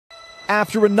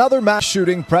After another mass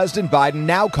shooting, President Biden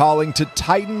now calling to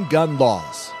tighten gun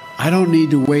laws. I don't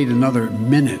need to wait another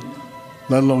minute,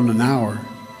 let alone an hour,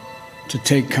 to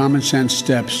take common sense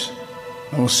steps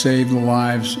that will save the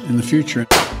lives in the future.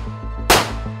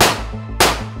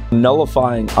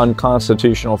 Nullifying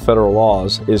unconstitutional federal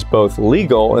laws is both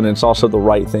legal and it's also the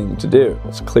right thing to do.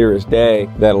 It's clear as day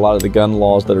that a lot of the gun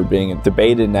laws that are being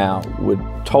debated now would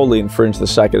totally infringe the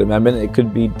Second Amendment. It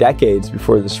could be decades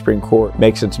before the Supreme Court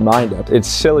makes its mind up. It's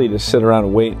silly to sit around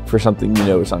and wait for something you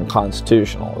know is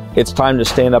unconstitutional. It's time to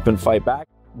stand up and fight back.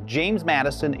 James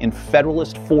Madison in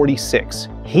Federalist 46,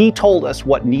 he told us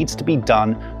what needs to be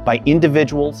done by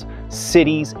individuals,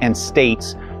 cities, and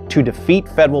states to defeat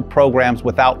federal programs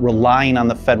without relying on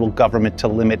the federal government to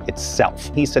limit itself.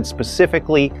 He said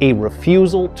specifically a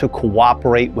refusal to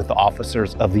cooperate with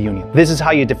officers of the Union. This is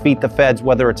how you defeat the feds,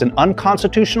 whether it's an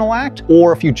unconstitutional act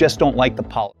or if you just don't like the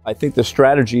policy. I think the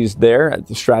strategy is there,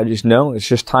 the strategy is known, it's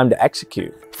just time to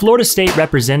execute. Florida State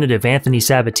Representative Anthony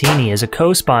Sabatini is a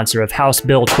co-sponsor of House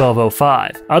Bill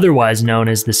 1205, otherwise known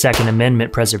as the Second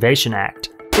Amendment Preservation Act.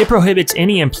 It prohibits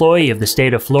any employee of the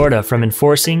state of Florida from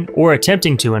enforcing or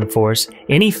attempting to enforce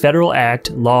any federal act,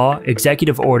 law,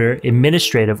 executive order,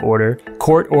 administrative order,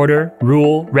 court order,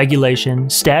 rule, regulation,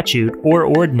 statute, or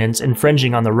ordinance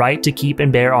infringing on the right to keep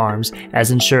and bear arms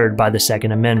as ensured by the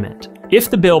Second Amendment. If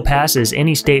the bill passes,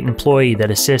 any state employee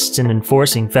that assists in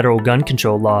enforcing federal gun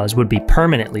control laws would be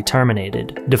permanently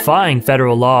terminated. Defying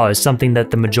federal law is something that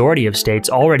the majority of states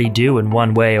already do in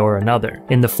one way or another,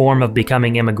 in the form of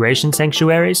becoming immigration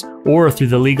sanctuaries or through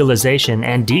the legalization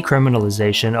and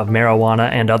decriminalization of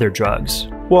marijuana and other drugs.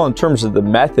 Well, in terms of the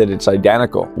method, it's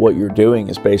identical. What you're doing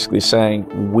is basically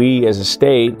saying we as a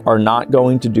state are not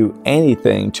going to do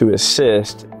anything to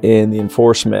assist in the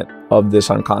enforcement of this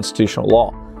unconstitutional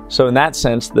law. So in that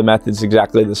sense, the method's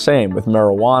exactly the same. With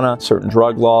marijuana, certain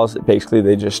drug laws, basically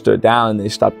they just stood down and they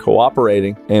stopped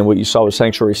cooperating. And what you saw with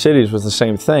sanctuary cities was the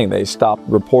same thing. They stopped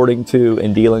reporting to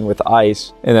and dealing with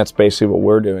ICE, and that's basically what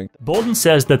we're doing. Bolden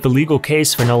says that the legal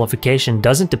case for nullification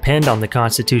doesn't depend on the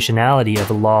constitutionality of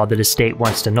a law that a state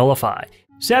wants to nullify.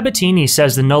 Sabatini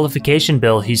says the nullification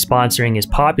bill he's sponsoring is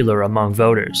popular among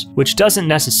voters, which doesn't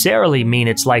necessarily mean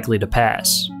it's likely to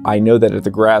pass. I know that at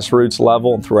the grassroots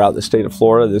level and throughout the state of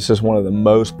Florida, this is one of the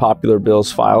most popular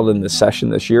bills filed in this session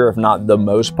this year, if not the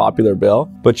most popular bill.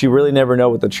 But you really never know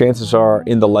what the chances are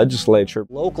in the legislature.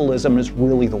 Localism is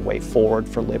really the way forward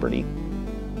for liberty.